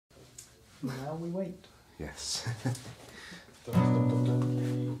Now we wait. Yes.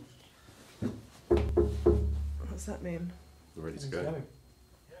 What's that mean? We're ready to go.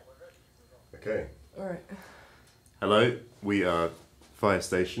 Okay. Alright. Hello, we are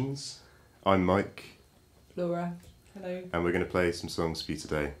Firestations. I'm Mike. Laura. Hello. And we're going to play some songs for you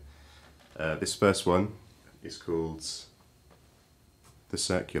today. This first one is called The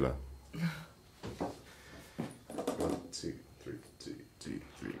Circular. 1, 2, 3, 2, 2,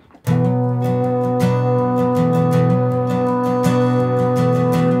 3.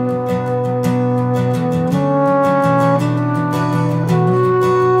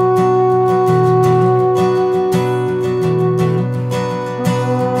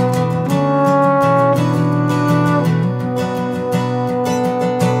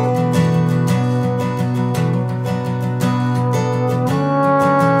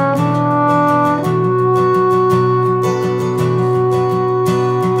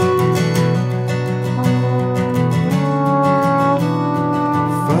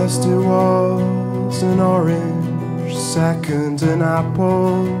 First it was an orange, second an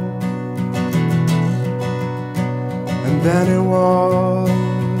apple, and then it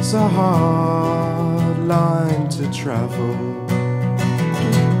was a hard line to travel.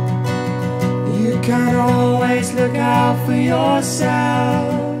 You can always look out for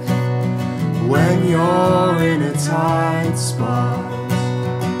yourself when you're in a tight spot.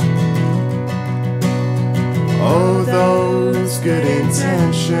 Oh, those good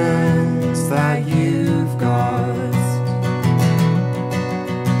intentions that you've got,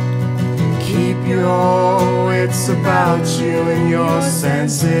 keep your wits about you and your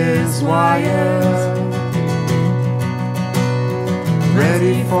senses wired,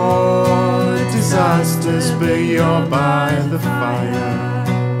 ready for disasters, but you're by the fire.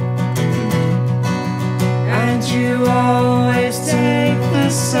 And you always take the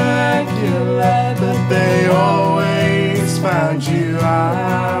circular, but they always found you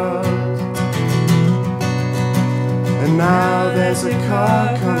out. And now there's a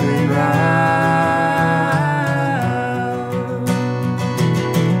car coming round.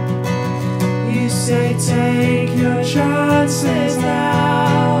 You say take your chances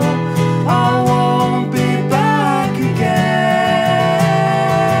now, I won't be back again.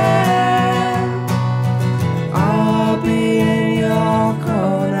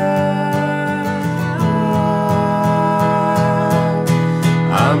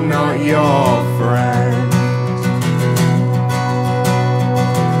 I'm not your friend.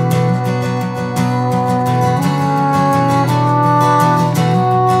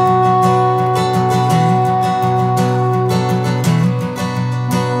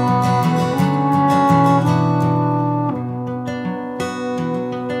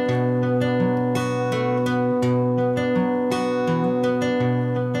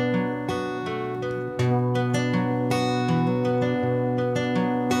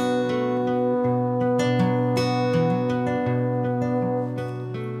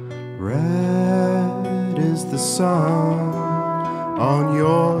 Red is the sun on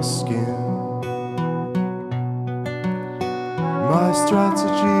your skin. My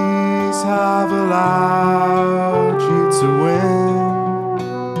strategies have allowed you to win,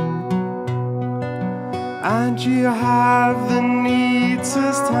 and you have the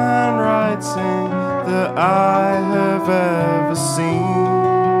neatest handwriting that I have ever seen.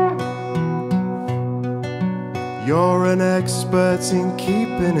 You're an expert in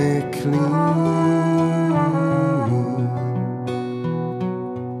keeping it clean.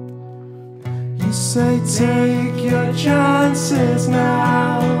 You say take your chances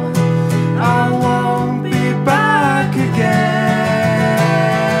now, I won't be back again.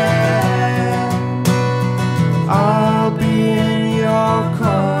 I'll be in your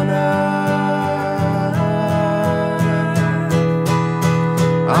corner.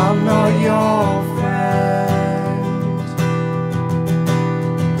 I'm not your friend.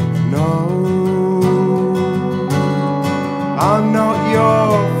 No, I'm not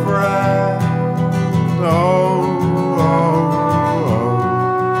your friend. Oh, oh, oh.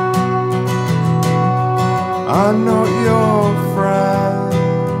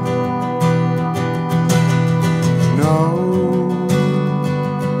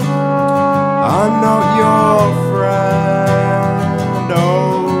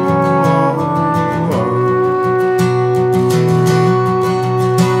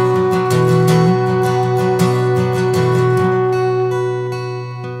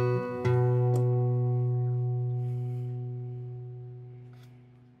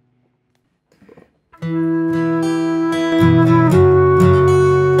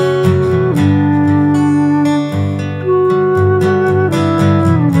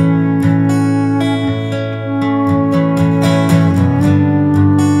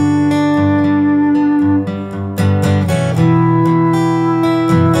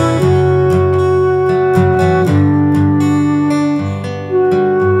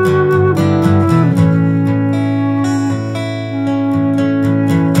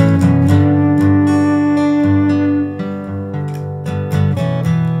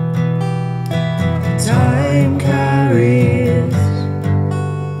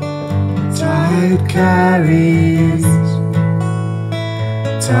 Night carries,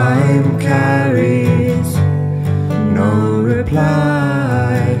 time carries, no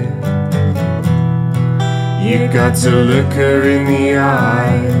reply. You got to look her in the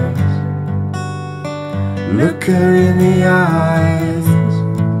eyes, look her in the eyes,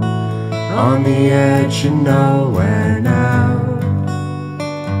 on the edge of nowhere now.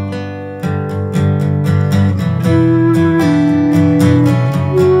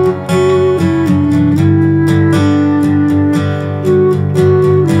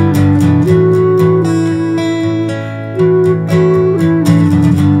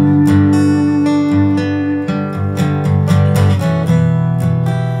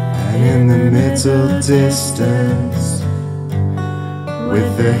 Distance,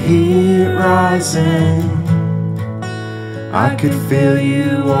 with the heat rising, I could feel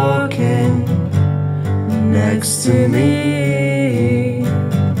you walking next to me.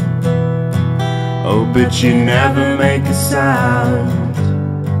 Oh, but you never make a sound.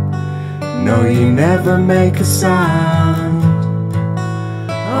 No, you never make a sound.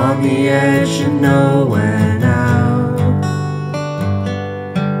 On the edge of nowhere now.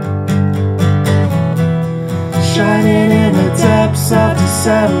 Shining in the depths of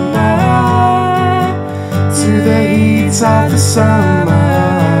December, to the heat of the summer.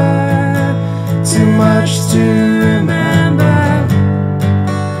 Too much to remember,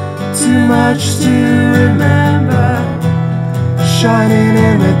 too much to remember. Shining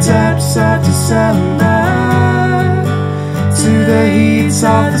in the depths of December, to the heat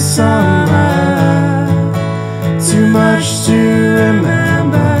of the summer. Too much to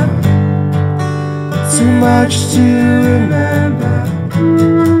remember, too much to remember.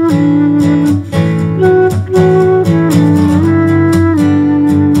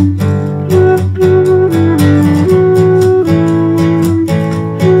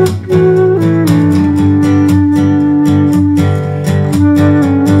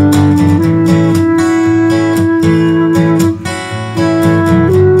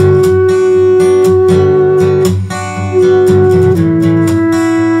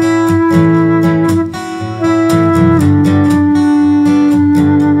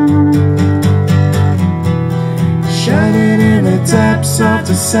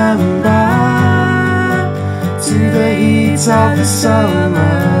 December, to the heat of the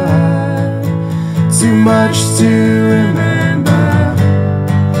summer. Too much to remember,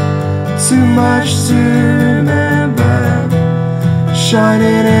 too much to remember.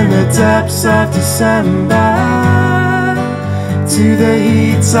 Shining in the depths of December, to the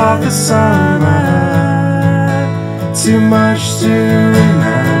heat of the summer. Too much to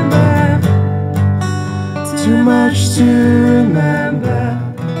remember, too much to remember.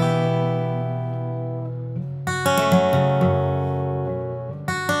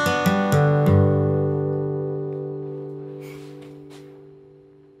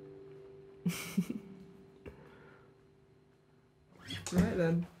 Right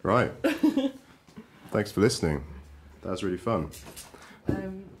then. Right. Thanks for listening. That was really fun.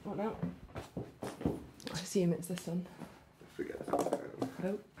 What now? I assume it's this one.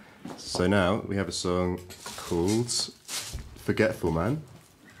 Oh. So now we have a song called Forgetful Man,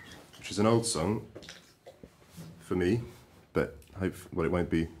 which is an old song for me, but it won't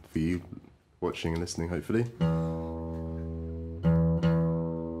be for you watching and listening, hopefully.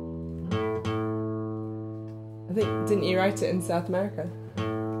 I think, didn't you write it in South America? I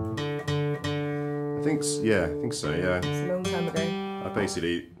think so, yeah. It's a long time ago. I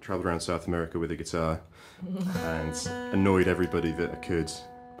basically travelled around South America with a guitar and annoyed everybody that I could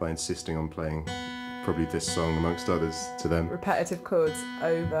by insisting on playing probably this song amongst others to them. Repetitive chords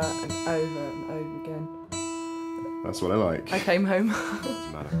over and over and over again. That's what I like. I came home.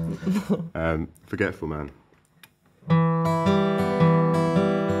 Doesn't matter. Forgetful Man.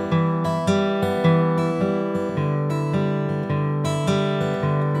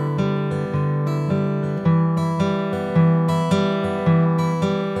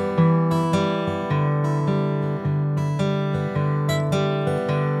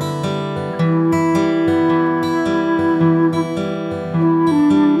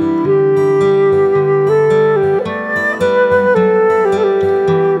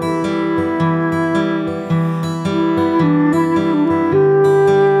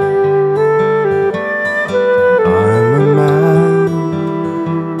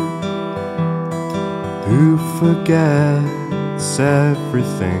 Forgets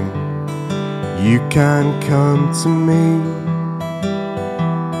everything. You can come to me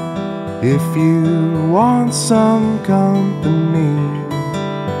if you want some company.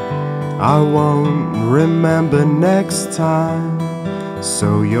 I won't remember next time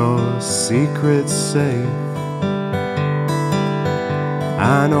so your secret's safe,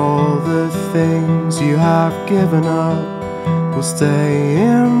 and all the things you have given up will stay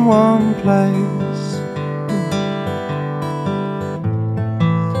in one place.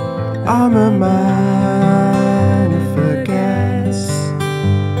 I'm a man who forgets,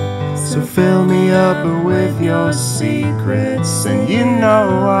 so fill me up with your secrets, and you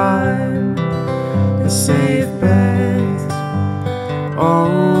know I'm a safe bet.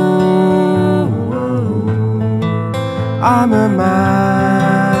 Oh, I'm a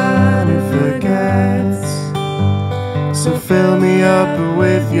man who forgets, so fill me up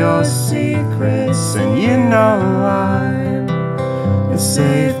with your secrets, and you know I'm a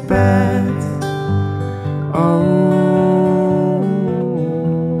safe bet. Oh.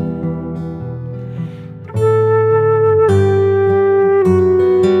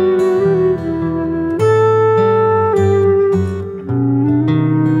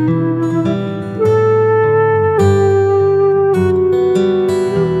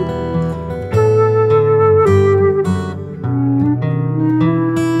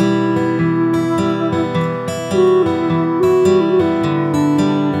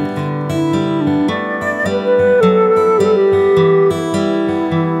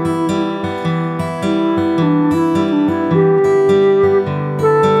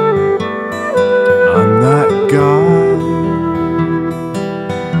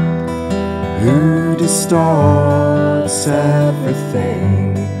 Who distorts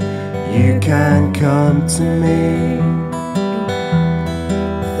everything? You can come to me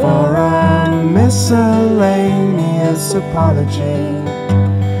for a miscellaneous apology.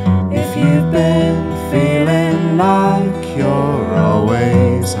 If you've been feeling like you're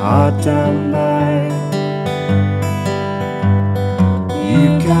always hard done by,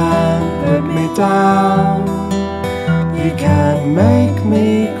 you can put me down, you can make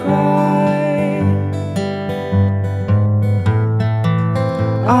me cry.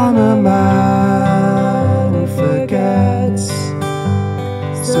 I'm a man who forgets,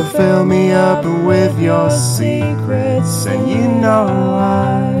 so fill me up with your secrets, and you know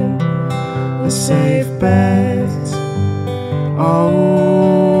I'm a safe bet.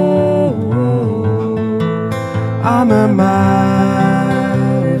 Oh, I'm a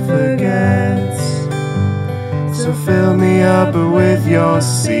man who forgets, so fill me up with your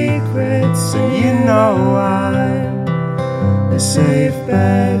secrets, and you know I'm a safe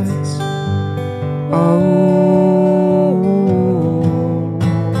bet. Oh.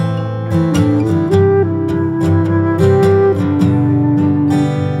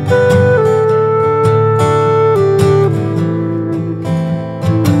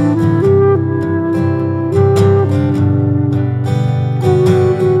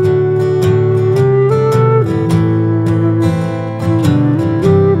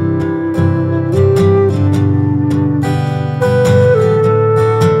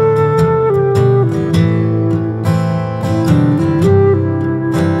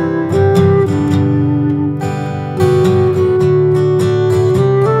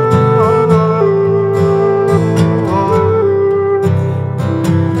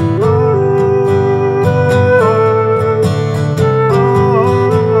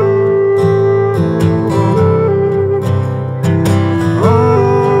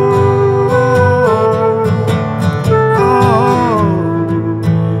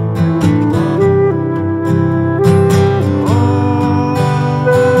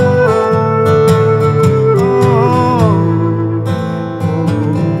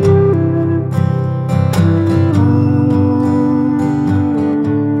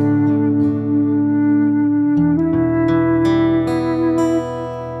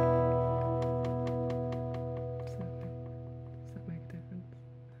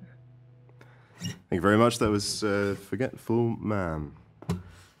 Thank you very much. That was Forgetful Man.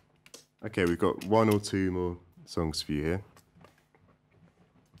 Okay, we've got one or two more songs for you here.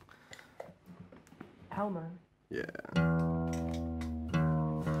 Hellman. Yeah.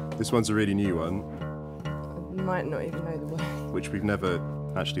 This one's a really new one. I might not even know the word. Which we've never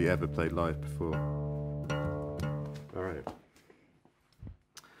actually ever played live before. All right.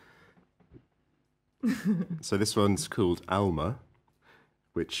 So this one's called Alma,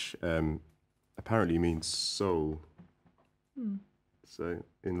 which apparently means soul. So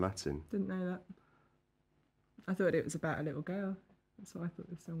in Latin. Didn't know that. I thought it was about a little girl. That's what I thought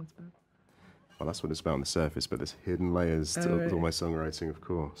this song was about. Well, that's what it's about on the surface, but there's hidden layers to right. all my songwriting, of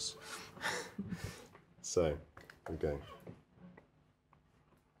course. So, here we go.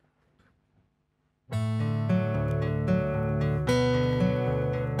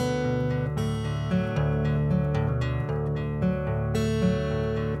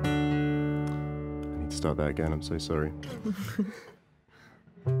 start that again, I'm so sorry.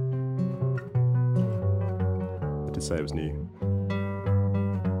 I did say it was new.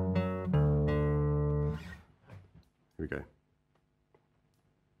 Here we go.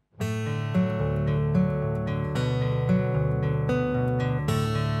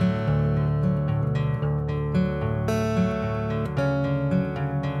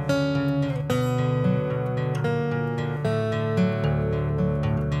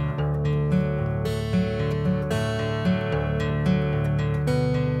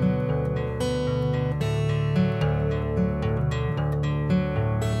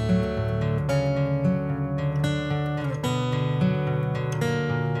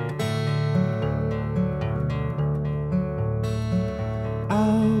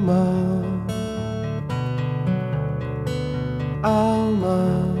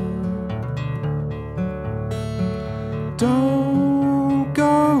 Alma, don't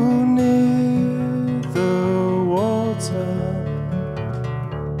go near the water.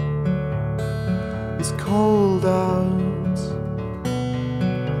 It's cold out.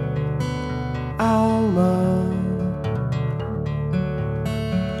 Alma,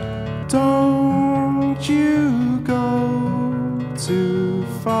 don't you go too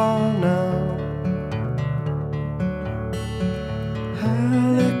far now.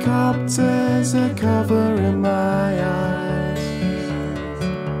 Helicopters are covering my eyes,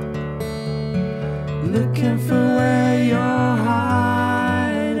 looking for where you're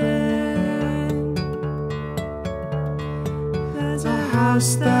hiding. There's a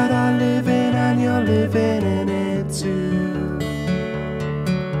house that I live in and you're living in it too.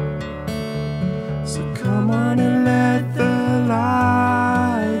 So come on and let the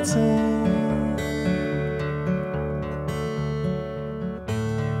light in.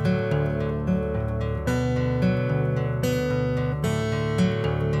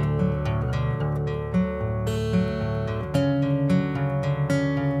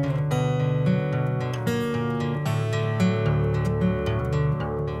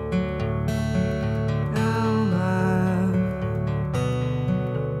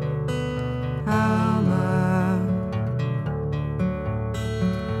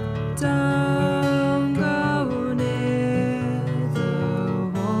 Don't go near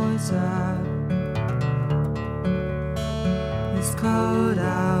the water. It's cold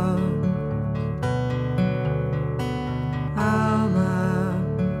out. Alma,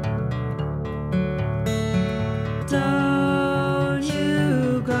 don't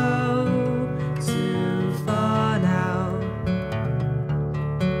you go too far now.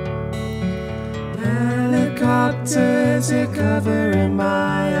 Helicopters are covering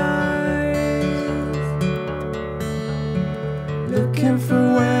my eyes, looking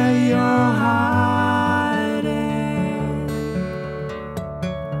for where you're hiding.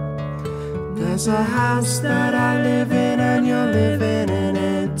 There's a house that I live in and you're living in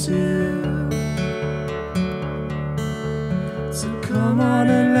it too. So come on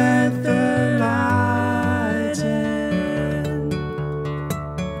and let the light in.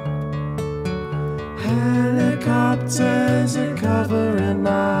 Helicopters are covering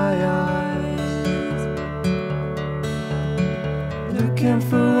my eyes, looking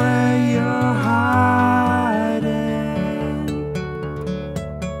for where you're hiding.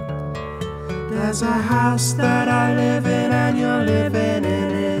 There's a house that I live in and you're living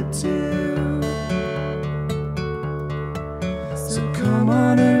in it too. So come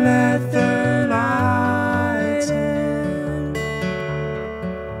on and let the light in.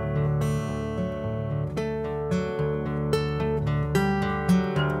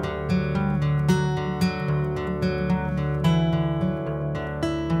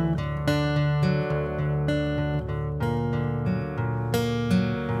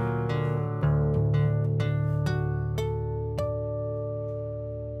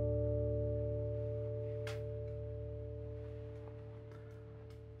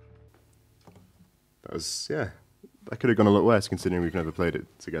 That was, yeah, that could have gone a lot worse considering we've never played it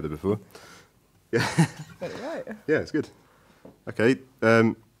together before. Yeah. Got it right. Yeah, it's good. Okay.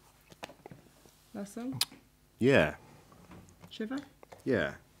 Last song. Yeah. Shiver.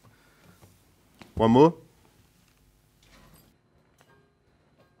 Yeah. One more.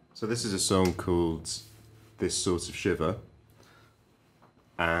 So this is a song called This Sort of Shiver,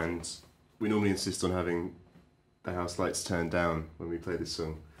 and we normally insist on having the house lights turned down when we play this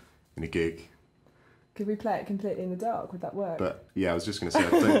song in a gig. Could we play it completely in the dark? Would that work? But yeah, I was just going to say, I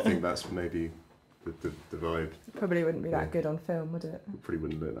don't think that's maybe the vibe. It probably wouldn't be that good on film, would it? It probably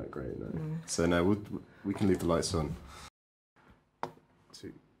wouldn't look that great, no. So no, we can leave the lights on.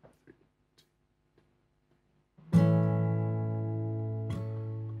 2, 3, 2.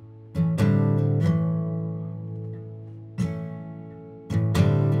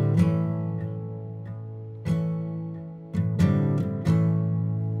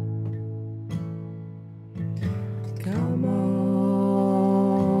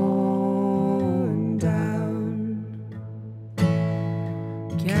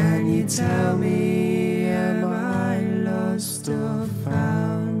 tell me, am I lost or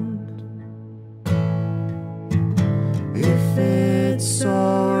found? If it's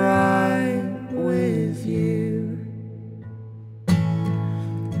alright with you,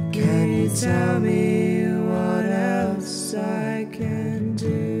 can you tell me what else I can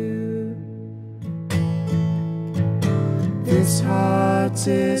do? This heart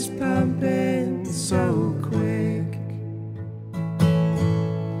is pumping so quick.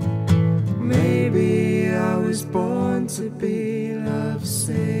 Maybe I was born to be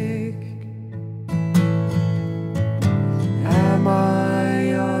lovesick. Am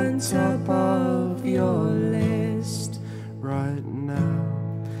I on top of your list right now?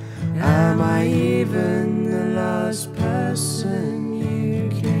 Am I even the last person you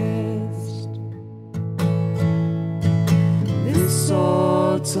kissed? This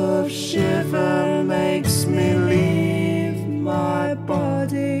sort of shiver makes me leave my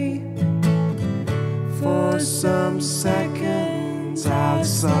body for some seconds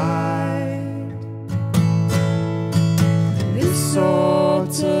outside. This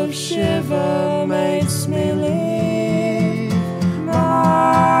sort of shiver makes me leave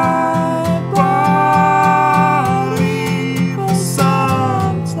my body for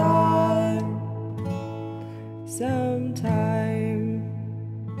some time. Sometime.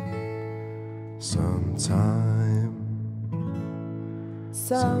 Sometime.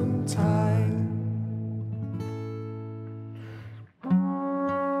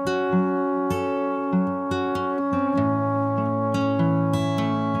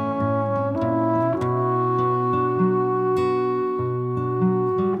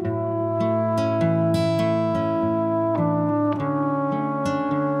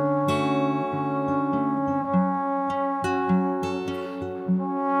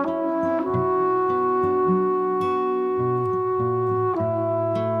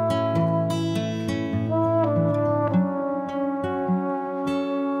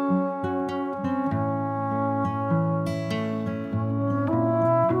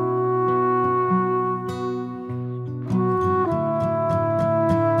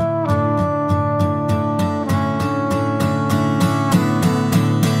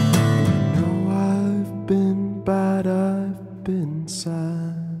 I've been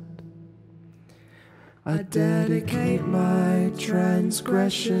sad. I dedicate my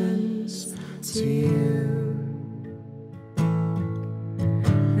transgressions to you,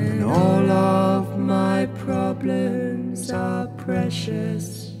 and all of my problems are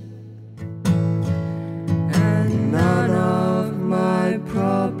precious, and none of my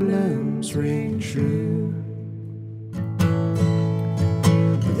problems ring true.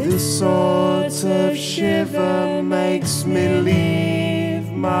 This sort of shiver makes me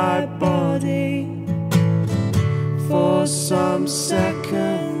leave my body for some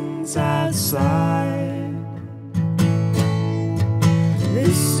seconds outside.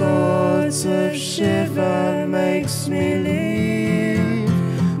 This sort of shiver makes me leave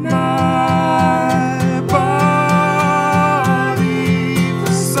my body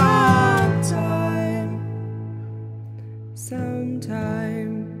for some time. Sometime.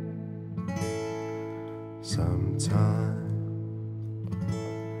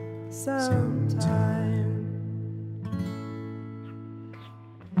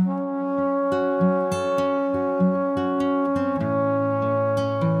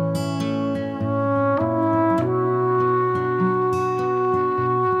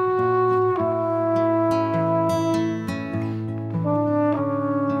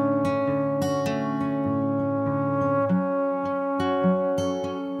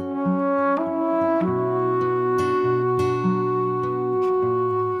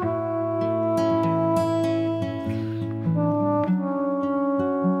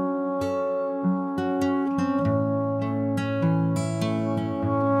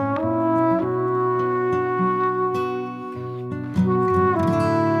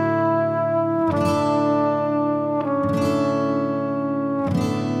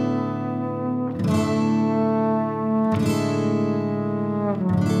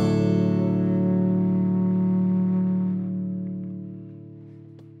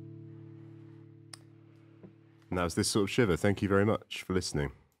 And that was This Sort of Shiver. Thank you very much for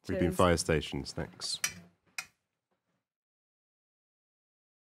listening. We've been Cheers. Firestations. Thanks.